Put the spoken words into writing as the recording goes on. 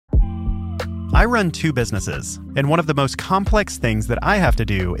I run two businesses, and one of the most complex things that I have to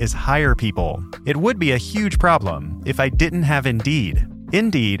do is hire people. It would be a huge problem if I didn't have Indeed.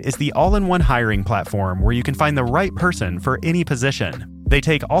 Indeed is the all-in-one hiring platform where you can find the right person for any position. They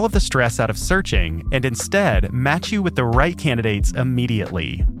take all of the stress out of searching and instead match you with the right candidates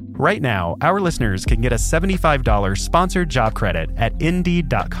immediately. Right now, our listeners can get a $75 sponsored job credit at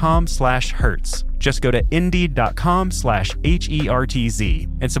Indeed.com/Hertz. Just go to Indeed.com/HERTZ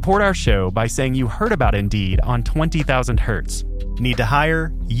and support our show by saying you heard about Indeed on 20,000 Hertz. Need to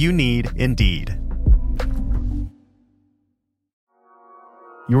hire? You need Indeed.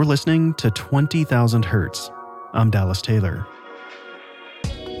 You're listening to 20,000 Hertz. I'm Dallas Taylor.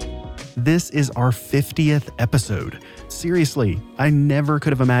 This is our 50th episode. Seriously, I never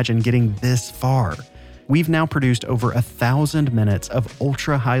could have imagined getting this far. We've now produced over 1,000 minutes of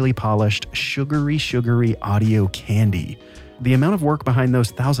ultra highly polished, sugary audio candy. The amount of work behind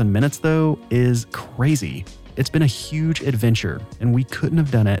those 1,000 minutes, though, is crazy. It's been a huge adventure, and we couldn't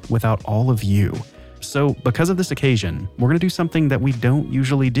have done it without all of you. So, because of this occasion, we're going to do something that we don't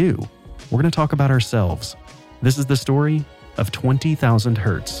usually do. We're going to talk about ourselves. This is the story of 20,000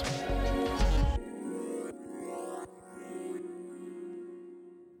 Hertz.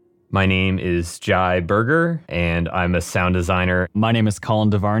 My name is Jai Berger, and I'm a sound designer. My name is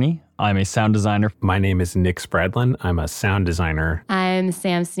Colin Devarney. I'm a sound designer. My name is Nick Spradlin. I'm a sound designer. I'm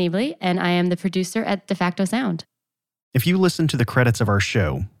Sam Sneebly, and I am the producer at De Facto Sound. If you listen to the credits of our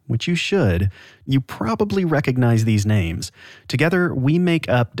show, which you should, you probably recognize these names. Together, we make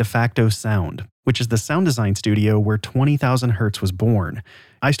up De Facto Sound, which is the sound design studio where 20,000 Hertz was born.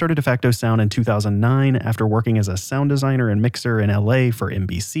 I started De Facto Sound in 2009 after working as a sound designer and mixer in LA for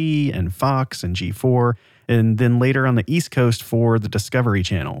NBC and Fox and G4, and then later on the East Coast for the Discovery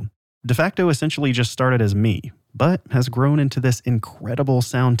Channel. De Facto essentially just started as me, but has grown into this incredible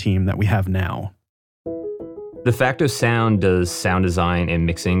sound team that we have now. De Facto Sound does sound design and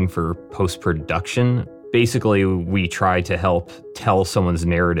mixing for post-production. Basically, we try to help tell someone's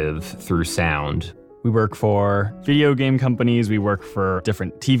narrative through sound. We work for video game companies, we work for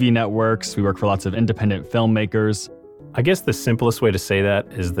different TV networks, we work for lots of independent filmmakers. I guess the simplest way to say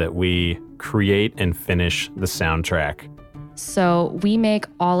that is that we create and finish the soundtrack. So we make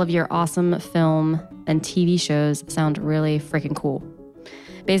all of your awesome film and TV shows sound really freaking cool.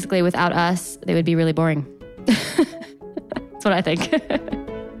 Basically, without us, they would be really boring. That's what I think.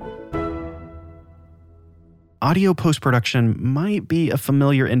 Audio post-production might be a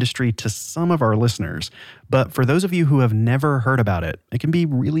familiar industry to some of our listeners, but for those of you who have never heard about it, it can be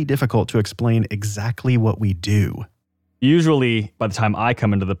really difficult to explain exactly what we do. Usually, by the time I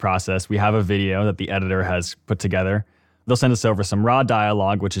come into the process, we have a video that the editor has put together. They'll send us over some raw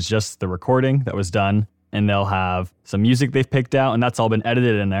dialogue, which is just the recording that was done, and they'll have some music they've picked out, and that's all been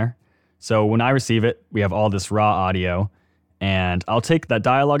edited in there. So when I receive it, we have all this raw audio, and I'll take that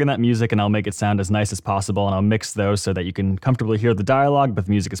dialogue and that music and I'll make it sound as nice as possible, and I'll mix those so that you can comfortably hear the dialogue, but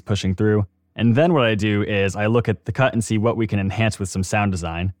the music is pushing through. And then what I do is I look at the cut and see what we can enhance with some sound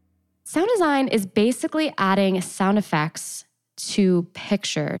design. Sound design is basically adding sound effects to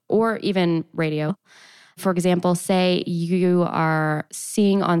picture or even radio. For example, say you are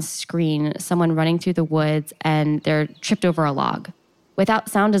seeing on screen someone running through the woods and they're tripped over a log. Without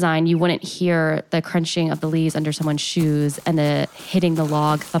sound design, you wouldn't hear the crunching of the leaves under someone's shoes and the hitting the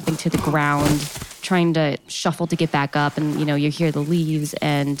log, thumping to the ground, trying to shuffle to get back up. And, you hear the leaves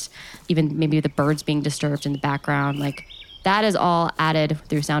and even maybe the birds being disturbed in the background. Like, that is all added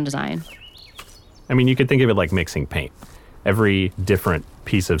through sound design. I mean, you could think of it like mixing paint. Every different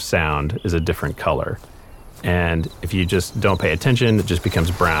piece of sound is a different color. And if you just don't pay attention, it just becomes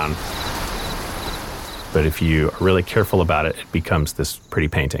brown. But if you are really careful about it, it becomes this pretty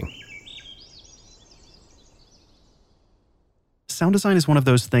painting. Sound design is one of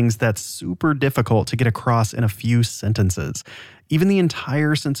those things that's super difficult to get across in a few sentences. Even the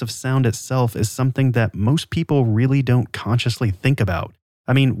entire sense of sound itself is something that most people really don't consciously think about.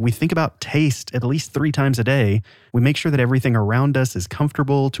 I mean, we think about taste at least 3 times a day. We make sure that everything around us is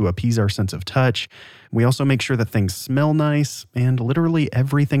comfortable to appease our sense of touch. We also make sure that things smell nice, and literally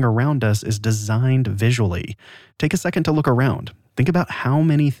everything around us is designed visually. Take a second to look around. Think about how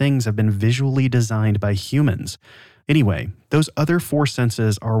many things have been visually designed by humans. Anyway, those other 4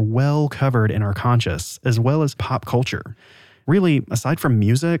 senses are well covered in our conscious, as well as pop culture. Really, aside from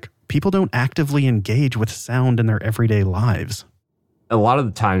music, people don't actively engage with sound in their everyday lives. A lot of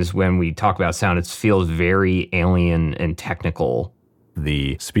the times when we talk about sound, it feels very alien and technical.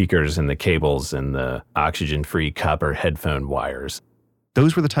 The speakers and the cables and the oxygen-free copper headphone wires.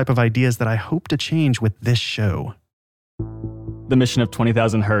 Those were the type of ideas that I hope to change with this show. the mission of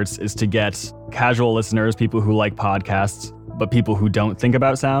 20,000 Hertz is to get casual listeners, people who like podcasts, but people who don't think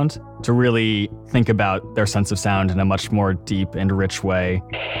about sound, to really think about their sense of sound in a much more deep and rich way.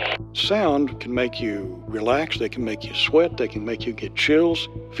 Sound can make you relax, they can make you sweat, they can make you get chills,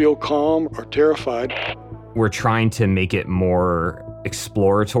 feel calm or terrified. We're trying to make it more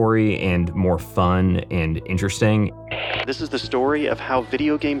exploratory and more fun and interesting. This is the story of how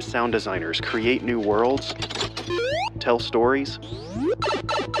video game sound designers create new worlds, tell stories,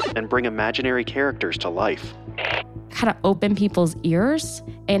 and bring imaginary characters to life. Kind of open people's ears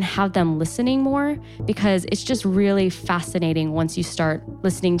and have them listening more, because it's just really fascinating once you start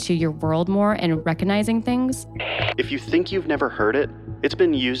listening to your world more and recognizing things. If you think you've never heard it, it's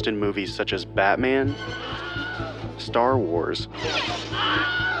been used in movies such as Batman, Star Wars,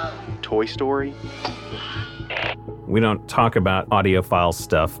 Toy Story. We don't talk about audiophile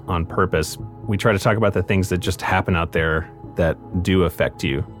stuff on purpose. We try to talk about the things that just happen out there that do affect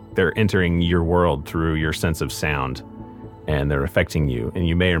you. They're entering your world through your sense of sound, and they're affecting you. And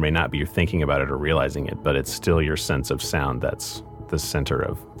you may or may not be thinking about it or realizing it, but it's still your sense of sound that's the center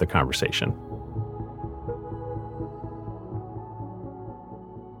of the conversation.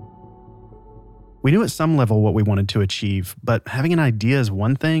 We knew at some level what we wanted to achieve, but having an idea is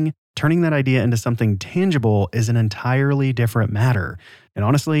one thing. Turning that idea into something tangible is an entirely different matter. And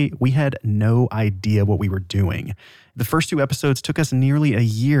honestly, we had no idea what we were doing. The first 2 episodes took us nearly a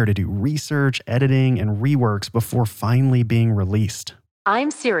year to do research, editing, and reworks before finally being released.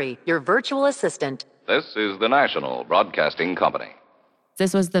 I'm Siri, your virtual assistant. This is the National Broadcasting Company.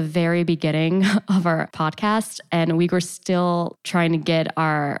 This was the very beginning of our podcast, and we were still trying to get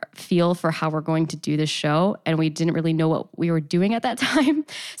our feel for how we're going to do this show, and we didn't really know what we were doing at that time.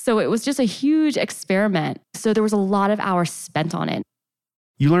 So it was just a huge experiment. So there was a lot of hours spent on it.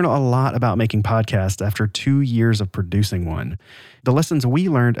 You learn a lot about making podcasts after 2 years of producing one. The lessons we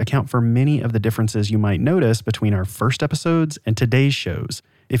learned account for many of the differences you might notice between our first episodes and today's shows.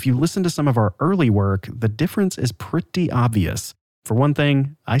 If you listen to some of our early work, the difference is pretty obvious. For one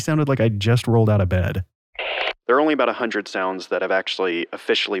thing, I sounded like I just rolled out of bed. There are only about 100 sounds that have actually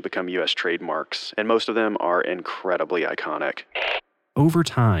officially become U.S. trademarks, and most of them are incredibly iconic. Over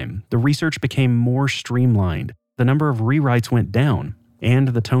time, the research became more streamlined, the number of rewrites went down, and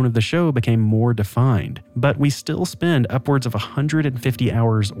the tone of the show became more defined. But we still spend upwards of 150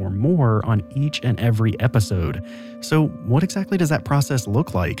 hours or more on each and every episode. So what exactly does that process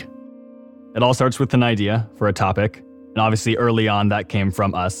look like? It all starts with an idea for a topic. And obviously early on that came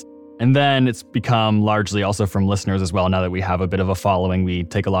from us. And then it's become largely also from listeners as well. Now that we have a bit of a following, we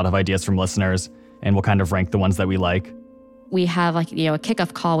take a lot of ideas from listeners and we'll kind of rank the ones that we like. We have a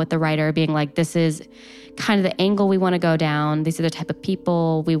kickoff call with the writer being like, this is kind of the angle we want to go down. These are the type of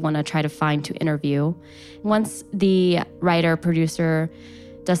people we want to try to find to interview. Once the writer, producer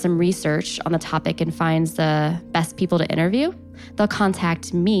does some research on the topic and finds the best people to interview, they'll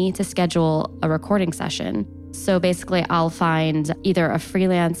contact me to schedule a recording session. So basically, I'll find either a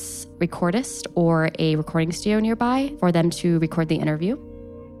freelance recordist or a recording studio nearby for them to record the interview.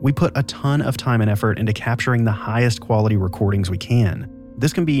 We put a ton of time and effort into capturing the highest quality recordings we can.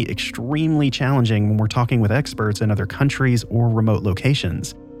 This can be extremely challenging when we're talking with experts in other countries or remote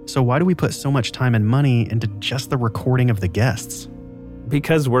locations. So why do we put so much time and money into just the recording of the guests?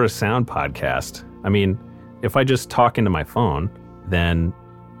 Because we're a sound podcast. I mean, if I just talk into my phone, then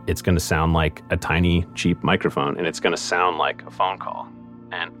it's going to sound like a tiny, cheap microphone, and it's going to sound like a phone call.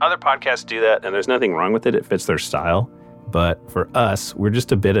 And other podcasts do that, and there's nothing wrong with it. It fits their style. But for us, we're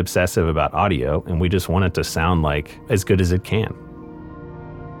just a bit obsessive about audio, and we just want it to sound like as good as it can.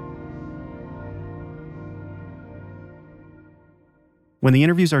 When the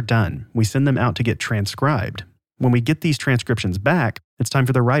interviews are done, we send them out to get transcribed. When we get these transcriptions back, it's time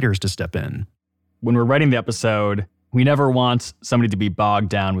for the writers to step in. When we're writing the episode, we never want somebody to be bogged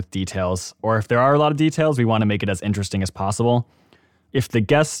down with details, or if there are a lot of details, we want to make it as interesting as possible. If the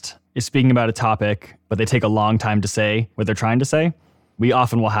guest is speaking about a topic, but they take a long time to say what they're trying to say, we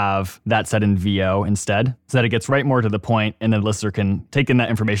often will have that set in VO instead, so that it gets right more to the point, and the listener can take in that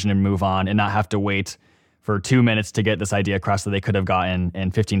information and move on and not have to wait for 2 minutes to get this idea across that they could have gotten in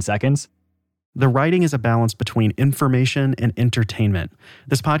 15 seconds. The writing is a balance between information and entertainment.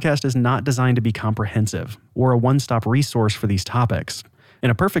 This podcast is not designed to be comprehensive or a one-stop resource for these topics. In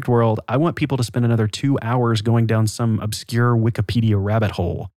a perfect world, I want people to spend another 2 hours going down some obscure Wikipedia rabbit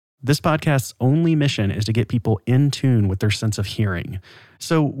hole. This podcast's only mission is to get people in tune with their sense of hearing.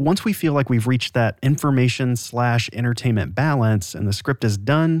 So once we feel like we've reached that information/entertainment balance and the script is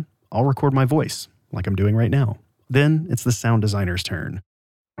done, I'll record my voice, like I'm doing right now. Then it's the sound designer's turn.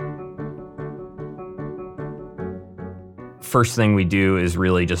 first thing we do is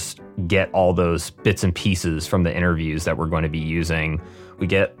really just get all those bits and pieces from the interviews that we're going to be using. We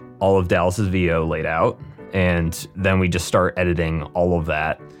get all of Dallas's video laid out, and then we just start editing all of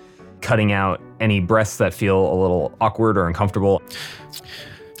that, cutting out any breaths that feel a little awkward or uncomfortable,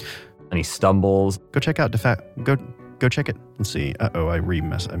 any stumbles. Go check out Go check it. Let's see. I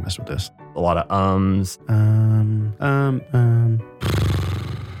messed with this. A lot of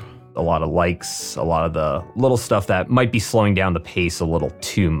a lot of likes, a lot of the little stuff that might be slowing down the pace a little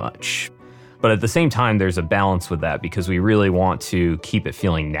too much. But at the same time, there's a balance with that because we really want to keep it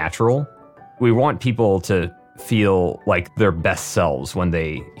feeling natural. We want people to feel like their best selves when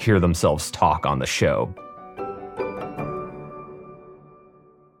they hear themselves talk on the show.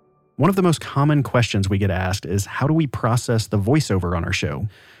 One of the most common questions we get asked is, how do we process the voiceover on our show?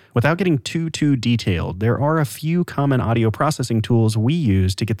 Without getting too detailed, there are a few common audio processing tools we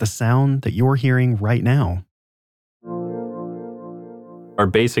use to get the sound that you're hearing right now. Our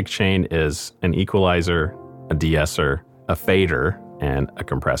basic chain is an equalizer, a de-esser, a fader, and a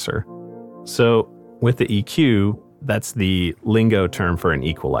compressor. So with the EQ, that's the lingo term for an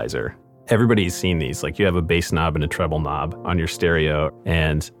equalizer. Everybody's seen these, like you have a bass knob and a treble knob on your stereo,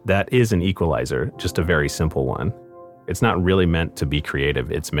 and that is an equalizer, just a very simple one. It's not really meant to be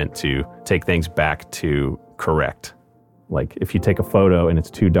creative. It's meant to take things back to correct. Like if you take a photo and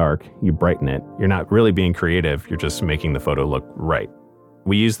it's too dark, you brighten it. You're not really being creative. You're just making the photo look right.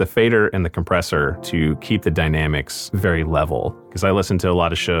 We use the fader and the compressor to keep the dynamics very level. Because I listen to a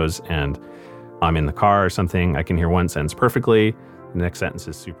lot of shows and I'm in the car or something. I can hear one sentence perfectly. The next sentence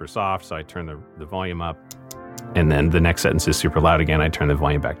is super soft, so I turn the volume up. And then the next sentence is super loud again. I turn the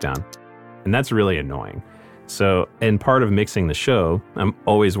volume back down. And that's really annoying. So, in part of mixing the show, I'm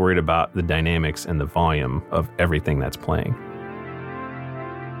always worried about the dynamics and the volume of everything that's playing.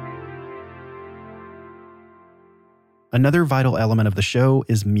 Another vital element of the show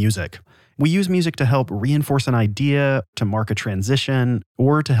is music. We use music to help reinforce an idea, to mark a transition,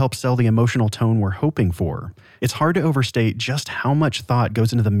 or to help sell the emotional tone we're hoping for. It's hard to overstate just how much thought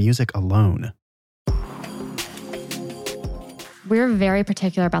goes into the music alone. We're very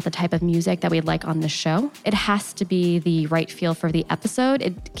particular about the type of music that we'd like on the show. It has to be the right feel for the episode.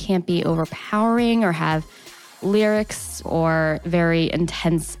 It can't be overpowering or have lyrics or very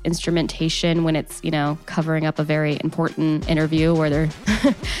intense instrumentation when it's, covering up a very important interview where they're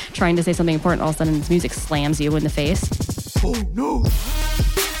trying to say something important. All of a sudden, this music slams you in the face. Oh, no.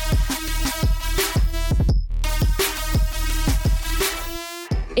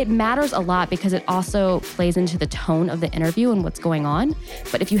 It matters a lot because it also plays into the tone of the interview and what's going on.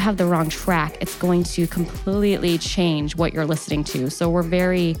 But if you have the wrong track, it's going to completely change what you're listening to. So we're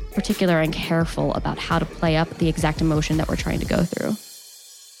very particular and careful about how to play up the exact emotion that we're trying to go through.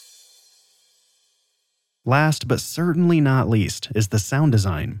 Last but certainly not least is the sound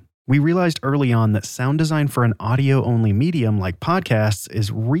design. We realized early on that sound design for an audio-only medium like podcasts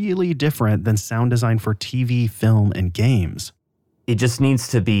is really different than sound design for TV, film, and games. It just needs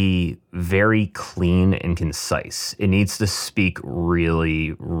to be very clean and concise. It needs to speak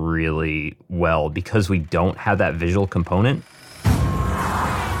really, really well because we don't have that visual component.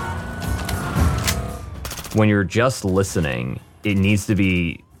 When you're just listening, it needs to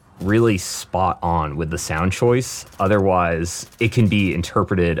be really spot on with the sound choice. Otherwise, it can be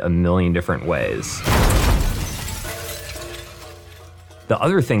interpreted a million different ways. The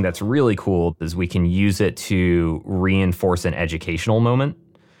other thing that's really cool is we can use it to reinforce an educational moment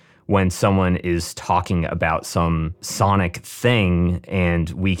when someone is talking about some sonic thing, and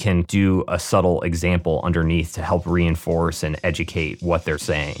we can do a subtle example underneath to help reinforce and educate what they're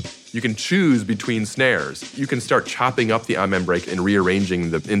saying. You can choose between snares. You can start chopping up the amen break and rearranging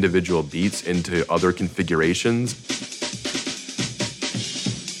the individual beats into other configurations.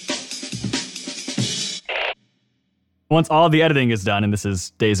 Once all the editing is done, and this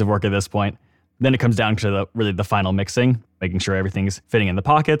is days of work at this point, then it comes down to the final mixing, making sure everything's fitting in the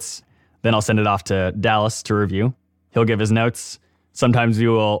pockets. Then I'll send it off to Dallas to review. He'll give his notes. Sometimes we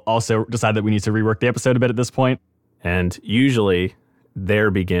will also decide that we need to rework the episode a bit at this point. And usually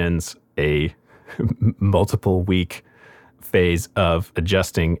there begins a multiple week phase of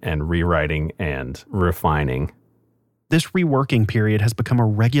adjusting and rewriting and refining. This reworking period has become a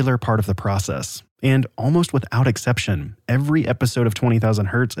regular part of the process. And almost without exception, every episode of 20,000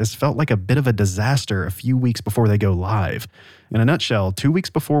 Hertz has felt like a bit of a disaster a few weeks before they go live. In a nutshell, 2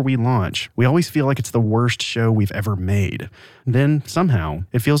 weeks before we launch, we always feel like it's the worst show we've ever made. Then, somehow,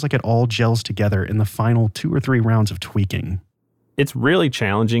 it feels like it all gels together in the final 2 or 3 rounds of tweaking. It's really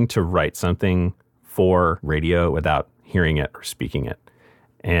challenging to write something for radio without hearing it or speaking it.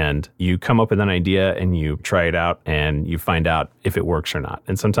 And you come up with an idea and you try it out and you find out if it works or not.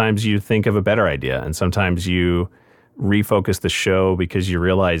 And sometimes you think of a better idea, and sometimes you refocus the show because you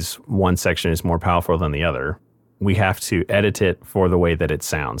realize one section is more powerful than the other. We have to edit it for the way that it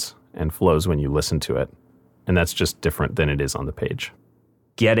sounds and flows when you listen to it. And that's just different than it is on the page.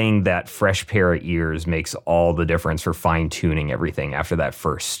 Getting that fresh pair of ears makes all the difference for fine-tuning everything after that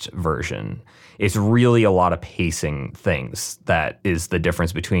first version. It's really a lot of pacing things that is the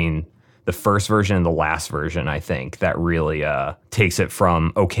difference between the first version and the last version, I think, that really takes it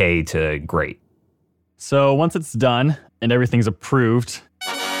from okay to great. So once it's done and everything's approved,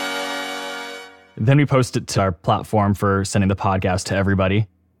 then we post it to our platform for sending the podcast to everybody.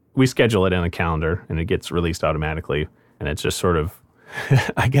 We schedule it in a calendar and it gets released automatically. And it's just sort of,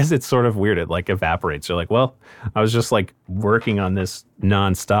 I guess it's sort of weird. It like evaporates. You're like, well, I was just like working on this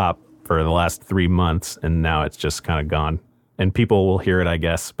nonstop for the last 3 months and now it's just kind of gone. And people will hear it, I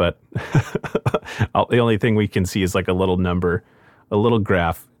guess. But the only thing we can see is like a little number, a little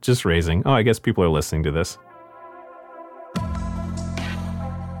graph just raising. Oh, I guess people are listening to this.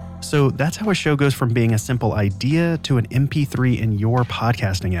 So that's how a show goes from being a simple idea to an MP3 in your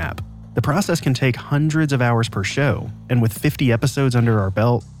podcasting app. The process can take hundreds of hours per show, and with 50 episodes under our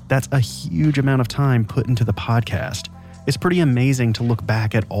belt, that's a huge amount of time put into the podcast. It's pretty amazing to look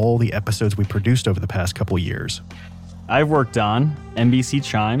back at all the episodes we produced over the past couple years. I've worked on NBC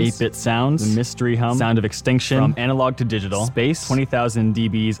Chimes, 8-Bit Sounds, The Mystery Hum, Sound of Extinction, From Analog to Digital, Space, 20,000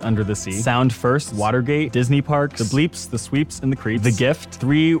 dBs Under the Sea, Sound First, Watergate, Disney Parks, The Bleeps, The Sweeps, and The Creeps, The Gift,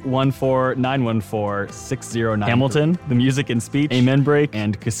 314-914-609, Hamilton, The Music and Speech, Amen Break,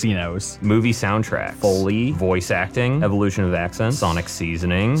 and Casinos. Movie soundtracks, Foley, voice acting, evolution of accents, sonic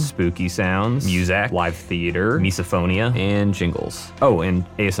seasoning, spooky sounds, Muzak, live theater, misophonia, and jingles. Oh, and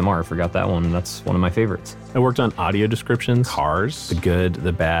ASMR, I forgot that one. That's one of my favorites. I worked on audio descriptions, cars, the good,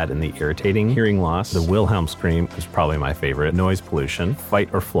 the bad, and the irritating, hearing loss, the Wilhelm scream is probably my favorite, noise pollution,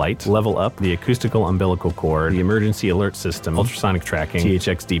 fight or flight, level up, the acoustical umbilical cord, the emergency alert system, ultrasonic tracking,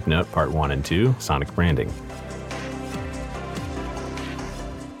 THX Deep Note Part 1 and 2, sonic branding.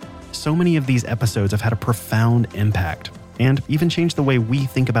 So many of these episodes have had a profound impact and even changed the way we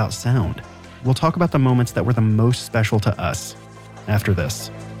think about sound. We'll talk about the moments that were the most special to us after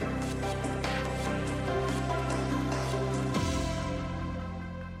this.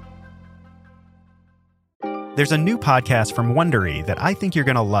 There's a new podcast from Wondery that I think you're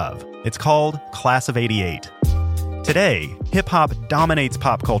going to love. It's called Class of '88. Today, hip-hop dominates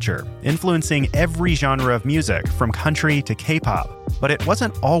pop culture, influencing every genre of music from country to K-pop. But it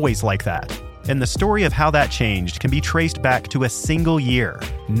wasn't always like that. And the story of how that changed can be traced back to a single year,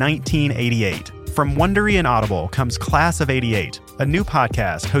 1988. From Wondery and Audible comes Class of '88, a new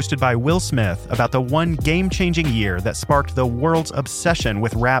podcast hosted by Will Smith about the one game-changing year that sparked the world's obsession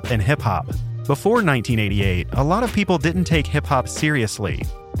with rap and hip-hop. Before 1988, a lot of people didn't take hip-hop seriously.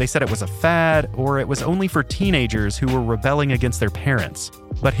 They said it was a fad, or it was only for teenagers who were rebelling against their parents.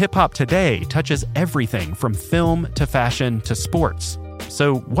 But hip-hop today touches everything from film to fashion to sports.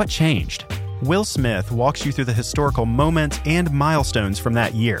 So what changed? Will Smith walks you through the historical moments and milestones from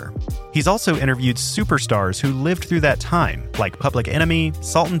that year. He's also interviewed superstars who lived through that time, like Public Enemy,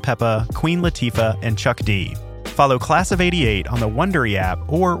 Salt-N-Pepa, Queen Latifah, and Chuck D. Follow Class of '88 on the Wondery app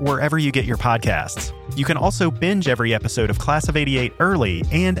or wherever you get your podcasts. You can also binge every episode of Class of '88 early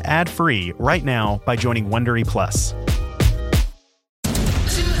and ad-free right now by joining Wondery Plus.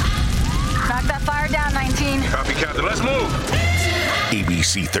 Knock that fire down, 19. Copy, Captain. Let's move.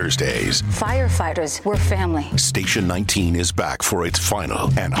 ABC Thursdays. Firefighters, we're family. Station 19 is back for its final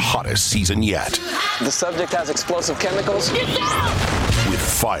and hottest season yet. The subject has explosive chemicals. Get down! With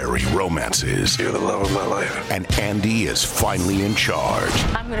fiery romances. You're the love of my life. And Andy is finally in charge.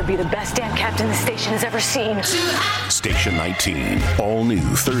 I'm going to be the best damn captain the station has ever seen. Station 19. All new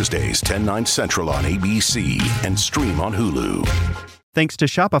Thursdays, 10/9 Central on ABC and stream on Hulu. Thanks to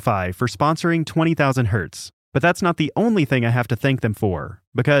Shopify for sponsoring 20,000 Hertz. But that's not the only thing I have to thank them for,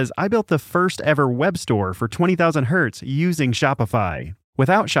 because I built the first ever web store for 20,000 Hertz using Shopify.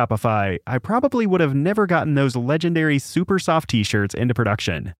 Without Shopify, I probably would have never gotten those legendary super soft t-shirts into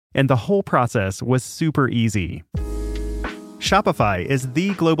production, and the whole process was super easy. Shopify is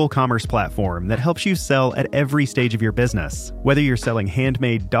the global commerce platform that helps you sell at every stage of your business, whether you're selling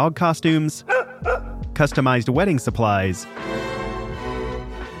handmade dog costumes, customized wedding supplies,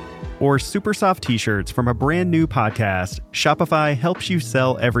 or super soft t-shirts from a brand new podcast. Shopify helps you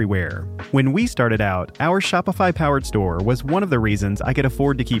sell everywhere. When we started out, our Shopify-powered store was one of the reasons I could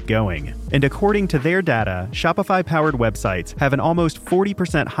afford to keep going. And according to their data, Shopify-powered websites have an almost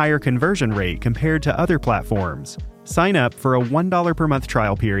 40% higher conversion rate compared to other platforms. Sign up for a $1 per month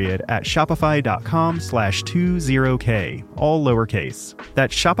trial period at shopify.com/20K, all lowercase.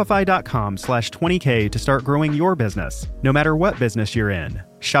 That's shopify.com/20K to start growing your business, no matter what business you're in.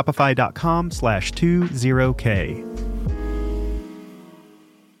 Shopify.com/20K.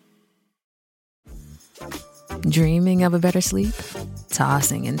 Dreaming of a better sleep?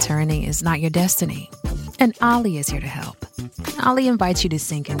 Tossing and turning is not your destiny. And Ollie is here to help. Ollie invites you to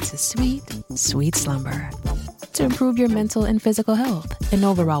sink into sweet, sweet slumber to improve your mental and physical health and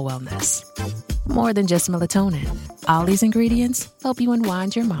overall wellness. More than just melatonin, Ollie's ingredients help you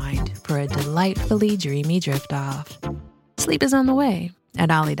unwind your mind for a delightfully dreamy drift off. Sleep is on the way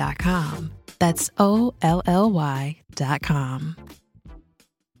at Ollie.com. That's OLLY.com.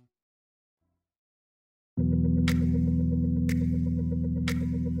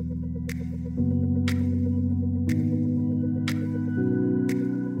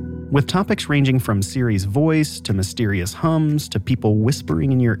 With topics ranging from Siri's voice to mysterious hums to people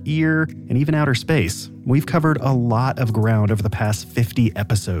whispering in your ear and even outer space, we've covered a lot of ground over the past 50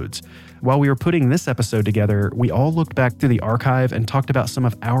 episodes. While we were putting this episode together, we all looked back through the archive and talked about some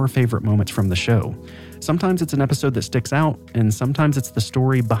of our favorite moments from the show. Sometimes it's an episode that sticks out, and sometimes it's the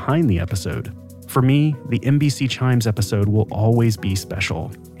story behind the episode. For me, the NBC Chimes episode will always be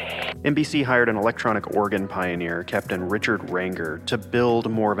special. NBC hired an electronic organ pioneer, Captain Richard Ranger, to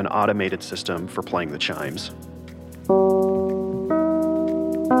build more of an automated system for playing the chimes.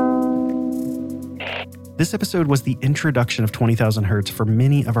 This episode was the introduction of 20,000 Hertz for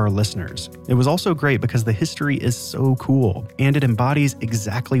many of our listeners. It was also great because the history is so cool, and it embodies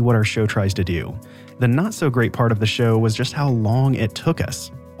exactly what our show tries to do. The not so great part of the show was just how long it took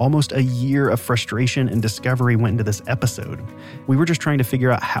us. Almost a year of frustration and discovery went into this episode. We were just trying to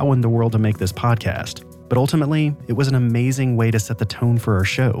figure out how in the world to make this podcast. But ultimately, it was an amazing way to set the tone for our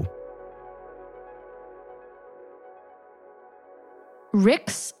show.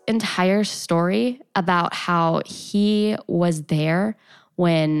 Rick's entire story about how he was there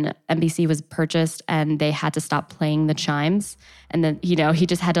when NBC was purchased and they had to stop playing the chimes. And then, he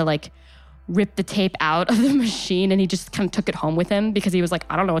just had to rip the tape out of the machine, and he just kind of took it home with him because he was like,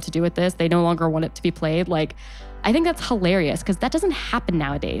 I don't know what to do with this. They no longer want it to be played. I think that's hilarious because that doesn't happen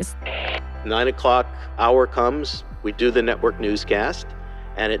nowadays. 9 o'clock hour comes, we do the network newscast,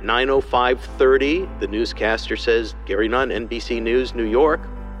 and at 9:05:30, the newscaster says, Gary Nunn, NBC News, New York,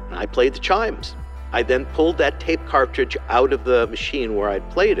 and I played the chimes. I then pulled that tape cartridge out of the machine where I'd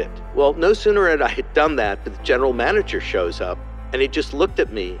played it. Well, no sooner had I done that, but the general manager shows up, and he just looked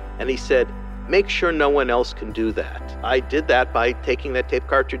at me and he said, make sure no one else can do that. I did that by taking that tape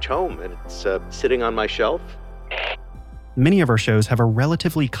cartridge home, and it's sitting on my shelf. Many of our shows have a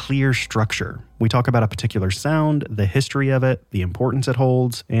relatively clear structure. We talk about a particular sound, the history of it, the importance it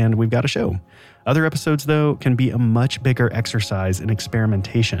holds, and we've got a show. Other episodes, though, can be a much bigger exercise in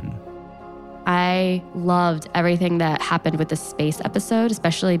experimentation. I loved everything that happened with the space episode,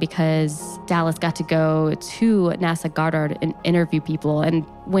 especially because Dallas got to go to NASA Goddard and interview people. And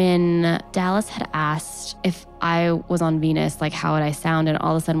when Dallas had asked if I was on Venus, how would I sound? And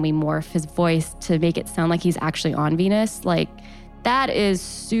all of a sudden we morph his voice to make it sound like he's actually on Venus. That is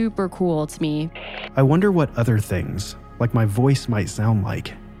super cool to me. I wonder what other things, like my voice, might sound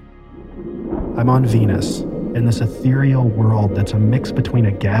like. I'm on Venus, in this ethereal world that's a mix between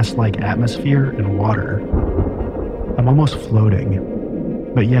a gas-like atmosphere and water. I'm almost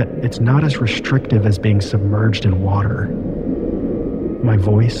floating, but yet it's not as restrictive as being submerged in water. My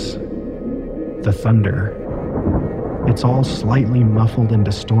voice, the thunder, it's all slightly muffled and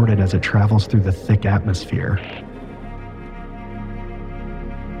distorted as it travels through the thick atmosphere.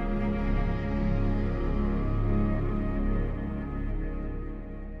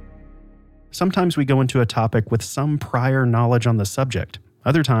 Sometimes we go into a topic with some prior knowledge on the subject.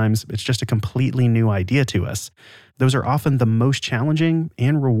 Other times, it's just a completely new idea to us. Those are often the most challenging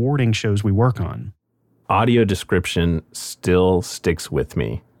and rewarding shows we work on. Audio description still sticks with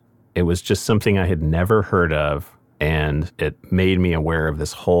me. It was just something I had never heard of, and it made me aware of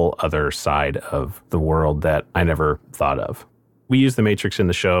this whole other side of the world that I never thought of. We use the Matrix in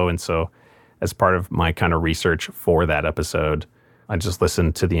the show, and so as part of my kind of research for that episode, I just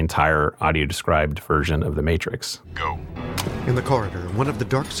listened to the entire audio-described version of The Matrix. Go. In the corridor, one of the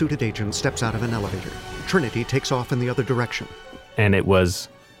dark-suited agents steps out of an elevator. Trinity takes off in the other direction. And it was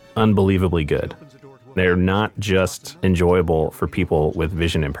unbelievably good. They're not just enjoyable for people with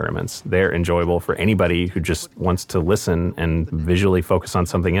vision impairments. They're enjoyable for anybody who just wants to listen and visually focus on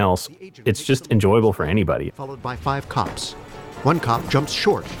something else. It's just enjoyable for anybody. Followed by 5 cops. One cop jumps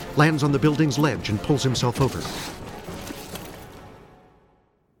short, lands on the building's ledge, and pulls himself over.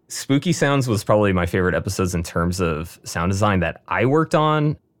 Spooky Sounds was probably my favorite episodes in terms of sound design that I worked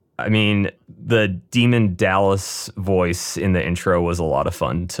on. I mean, the Demon Dallas voice in the intro was a lot of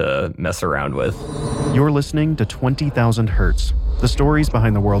fun to mess around with. You're listening to 20,000 Hertz, the stories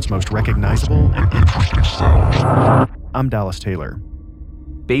behind the world's most recognizable and interesting sounds. I'm Dallas Taylor.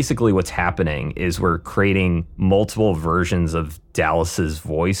 Basically, what's happening is we're creating multiple versions of Dallas's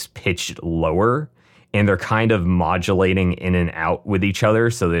voice pitched lower, and they're kind of modulating in and out with each other.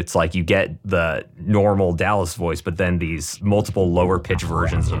 So it's like you get the normal Dallas voice, but then these multiple lower pitch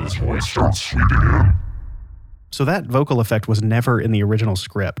versions of his voice. So that vocal effect was never in the original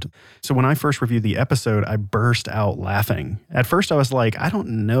script. So when I first reviewed the episode, I burst out laughing. At first I was like, I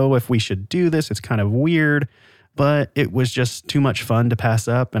don't know if we should do this. It's kind of weird. But it was just too much fun to pass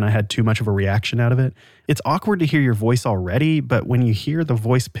up, and I had too much of a reaction out of it. It's awkward to hear your voice already, but when you hear the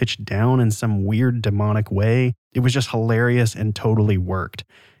voice pitched down in some weird demonic way, it was just hilarious and totally worked.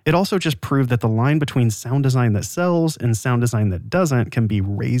 It also just proved that the line between sound design that sells and sound design that doesn't can be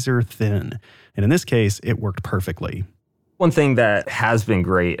razor thin. And in this case, it worked perfectly. One thing that has been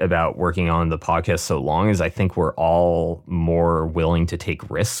great about working on the podcast so long is I think we're all more willing to take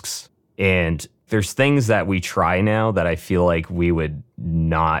risks. And there's things that we try now that I feel like we would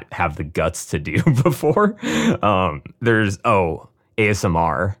not have the guts to do before. There's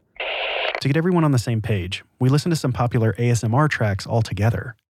ASMR. To get everyone on the same page, we listened to some popular ASMR tracks all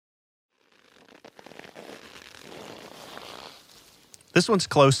together. This one's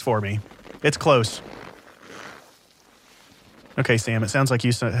close for me. It's close. Okay, Sam, it sounds like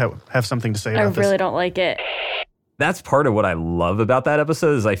you have something to say about this. I really don't like it. That's part of what I love about that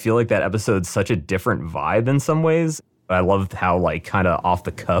episode is I feel like that episode's such a different vibe in some ways. I loved how like kind of off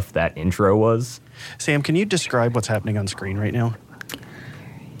the cuff that intro was. Sam, can you describe what's happening on screen right now?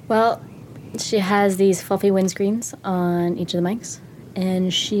 Well, she has these fluffy windscreens on each of the mics,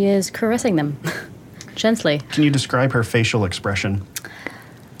 and she is caressing them gently. Can you describe her facial expression?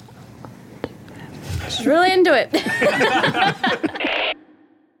 She's really into it.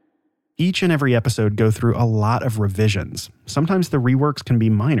 Each and every episode go through a lot of revisions. Sometimes the reworks can be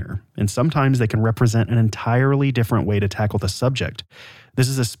minor, and sometimes they can represent an entirely different way to tackle the subject. This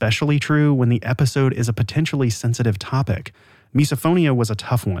is especially true when the episode is a potentially sensitive topic. Misophonia was a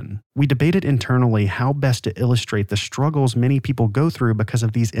tough one. We debated internally how best to illustrate the struggles many people go through because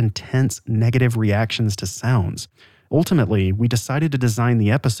of these intense negative reactions to sounds. Ultimately, we decided to design the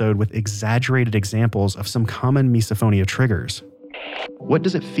episode with exaggerated examples of some common misophonia triggers. What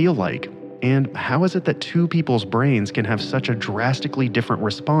does it feel like? And how is it that two people's brains can have such a drastically different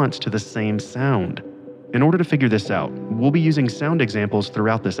response to the same sound? In order to figure this out, we'll be using sound examples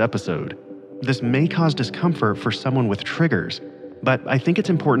throughout this episode. This may cause discomfort for someone with triggers, but I think it's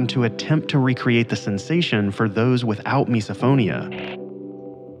important to attempt to recreate the sensation for those without misophonia.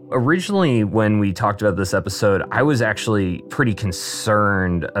 Originally, when we talked about this episode, I was actually pretty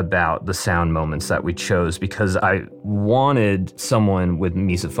concerned about the sound moments that we chose because I wanted someone with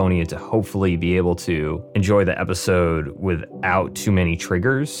misophonia to hopefully be able to enjoy the episode without too many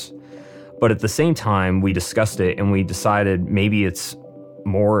triggers. But at the same time, we discussed it and we decided maybe it's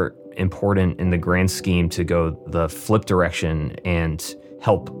more important in the grand scheme to go the flip direction and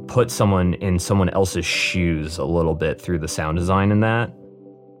help put someone in someone else's shoes a little bit through the sound design in that.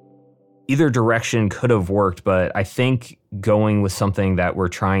 Either direction could have worked, but I think going with something that we're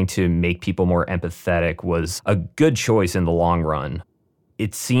trying to make people more empathetic was a good choice in the long run.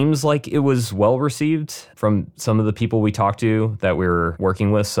 It seems like it was well received from some of the people we talked to that we were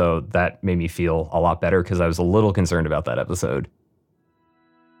working with, so that made me feel a lot better because I was a little concerned about that episode.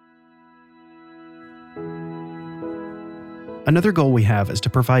 Another goal we have is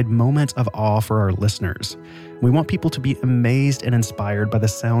to provide moments of awe for our listeners. We want people to be amazed and inspired by the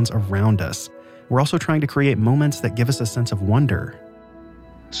sounds around us. We're also trying to create moments that give us a sense of wonder.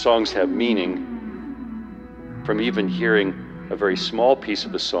 Songs have meaning. From even hearing a very small piece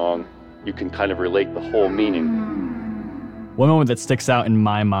of a song, you can kind of relate the whole meaning. One moment that sticks out in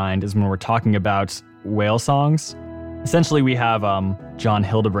my mind is when we're talking about whale songs. Essentially, we have John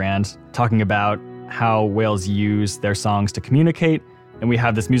Hildebrand talking about how whales use their songs to communicate, and we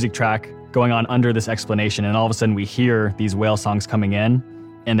have this music track going on under this explanation, and all of a sudden we hear these whale songs coming in,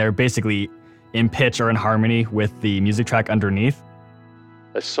 and they're basically in pitch or in harmony with the music track underneath.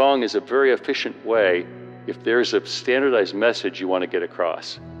 A song is a very efficient way, if there's a standardized message you want to get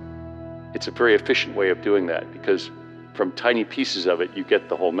across. It's a very efficient way of doing that, because from tiny pieces of it, you get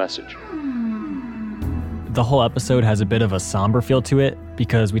the whole message. The whole episode has a bit of a somber feel to it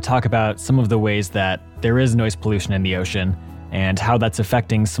because we talk about some of the ways that there is noise pollution in the ocean and how that's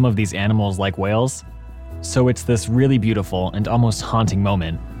affecting some of these animals like whales. So it's this really beautiful and almost haunting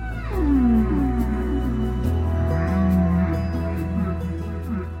moment.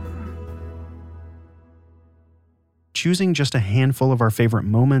 Choosing just a handful of our favorite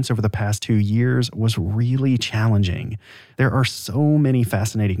moments over the past 2 years was really challenging. There are so many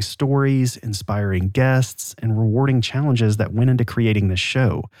fascinating stories, inspiring guests, and rewarding challenges that went into creating this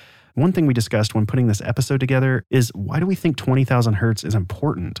show. One thing we discussed when putting this episode together is, why do we think 20,000 Hertz is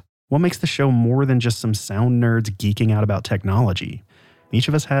important? What makes the show more than just some sound nerds geeking out about technology? Each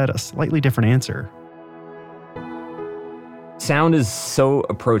of us had a slightly different answer. Sound is so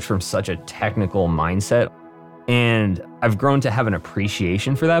approached from such a technical mindset. And I've grown to have an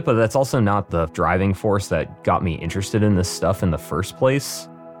appreciation for that, but that's also not the driving force that got me interested in this stuff in the first place.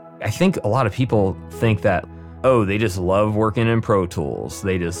 I think a lot of people think that, oh, they just love working in Pro Tools.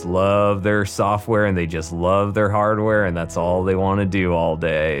 They just love their software and they just love their hardware, and that's all they want to do all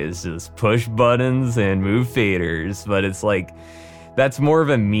day is just push buttons and move faders. But it's like, that's more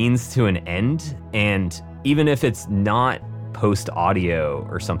of a means to an end. And even if it's not post audio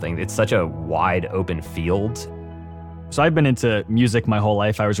or something, it's such a wide open field. So I've been into music my whole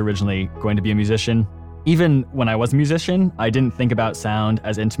life. I was originally going to be a musician. Even when I was a musician, I didn't think about sound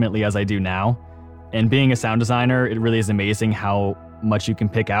as intimately as I do now. And being a sound designer, it really is amazing how much you can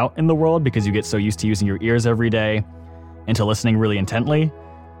pick out in the world because you get so used to using your ears every day and to listening really intently.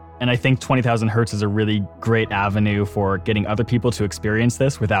 And I think 20,000 Hertz is a really great avenue for getting other people to experience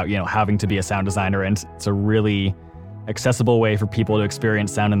this without, having to be a sound designer. And it's a really accessible way for people to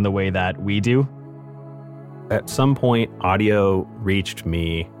experience sound in the way that we do. At some point, audio reached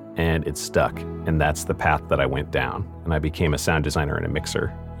me and it stuck. And that's the path that I went down. And I became a sound designer and a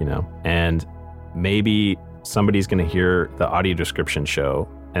mixer, And maybe somebody's going to hear the audio description show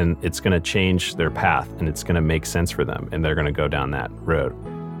and it's going to change their path and it's going to make sense for them. And they're going to go down that road.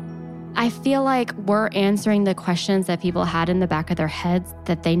 I feel like we're answering the questions that people had in the back of their heads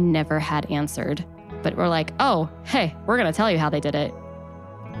that they never had answered. But we're like, oh, hey, we're going to tell you how they did it.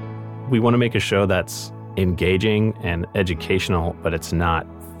 We want to make a show that's engaging and educational, but it's not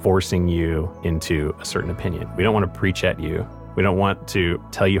forcing you into a certain opinion. We don't want to preach at you. We don't want to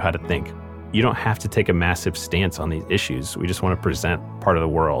tell you how to think. You don't have to take a massive stance on these issues. We just want to present part of the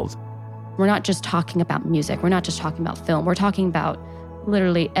world. We're not just talking about music. We're not just talking about film. We're talking about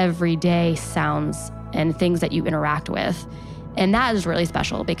literally everyday sounds and things that you interact with. And that is really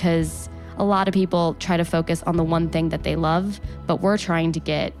special because a lot of people try to focus on the one thing that they love, but we're trying to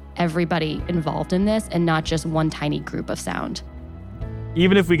get everybody involved in this and not just one tiny group of sound.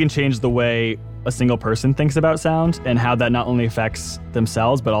 Even if we can change the way a single person thinks about sound and how that not only affects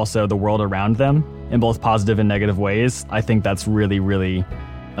themselves, but also the world around them in both positive and negative ways, I think that's really, really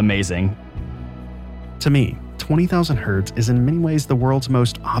amazing. To me, 20,000 Hertz is in many ways the world's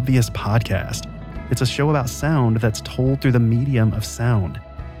most obvious podcast. It's a show about sound that's told through the medium of sound.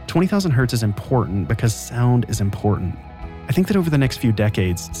 20,000 Hertz is important because sound is important. I think that over the next few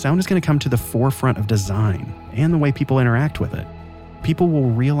decades, sound is going to come to the forefront of design and the way people interact with it. People will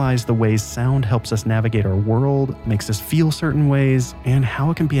realize the ways sound helps us navigate our world, makes us feel certain ways, and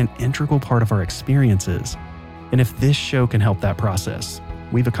how it can be an integral part of our experiences. And if this show can help that process,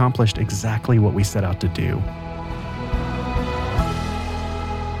 we've accomplished exactly what we set out to do.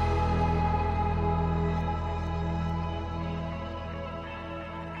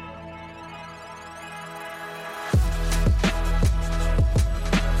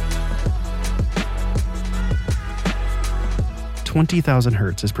 "20,000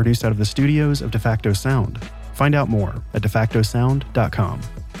 Hertz is produced out of the studios of De Facto Sound. Find out more at defactosound.com.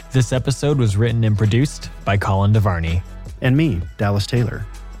 This episode was written and produced by Colin DeVarney. And me, Dallas Taylor.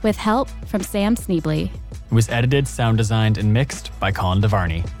 With help from Sam Sneebly. It was edited, sound designed, and mixed by Colin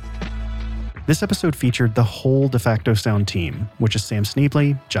DeVarney. This episode featured the whole De Facto Sound team, which is Sam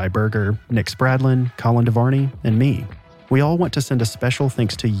Sneebly, Jai Berger, Nick Spradlin, Colin DeVarney, and me. We all want to send a special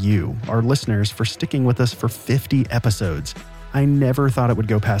thanks to you, our listeners, for sticking with us for 50 episodes. I never thought it would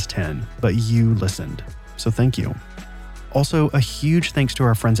go past 10, but you listened. So thank you. Also, a huge thanks to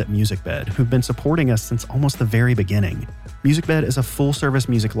our friends at MusicBed, who've been supporting us since almost the very beginning. MusicBed is a full-service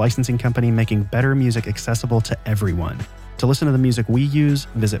music licensing company making better music accessible to everyone. To listen to the music we use,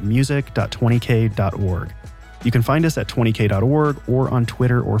 visit music.20k.org. You can find us at 20k.org or on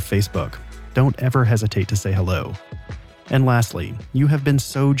Twitter or Facebook. Don't ever hesitate to say hello. And lastly, you have been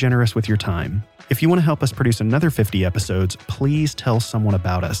so generous with your time. If you want to help us produce another 50 episodes, please tell someone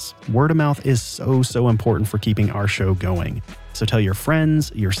about us. Word of mouth is so important for keeping our show going. So tell your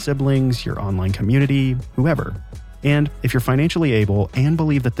friends, your siblings, your online community, whoever. And if you're financially able and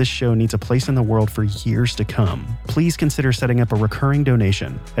believe that this show needs a place in the world for years to come, please consider setting up a recurring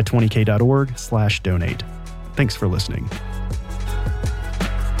donation at 20k.org/donate. Thanks for listening.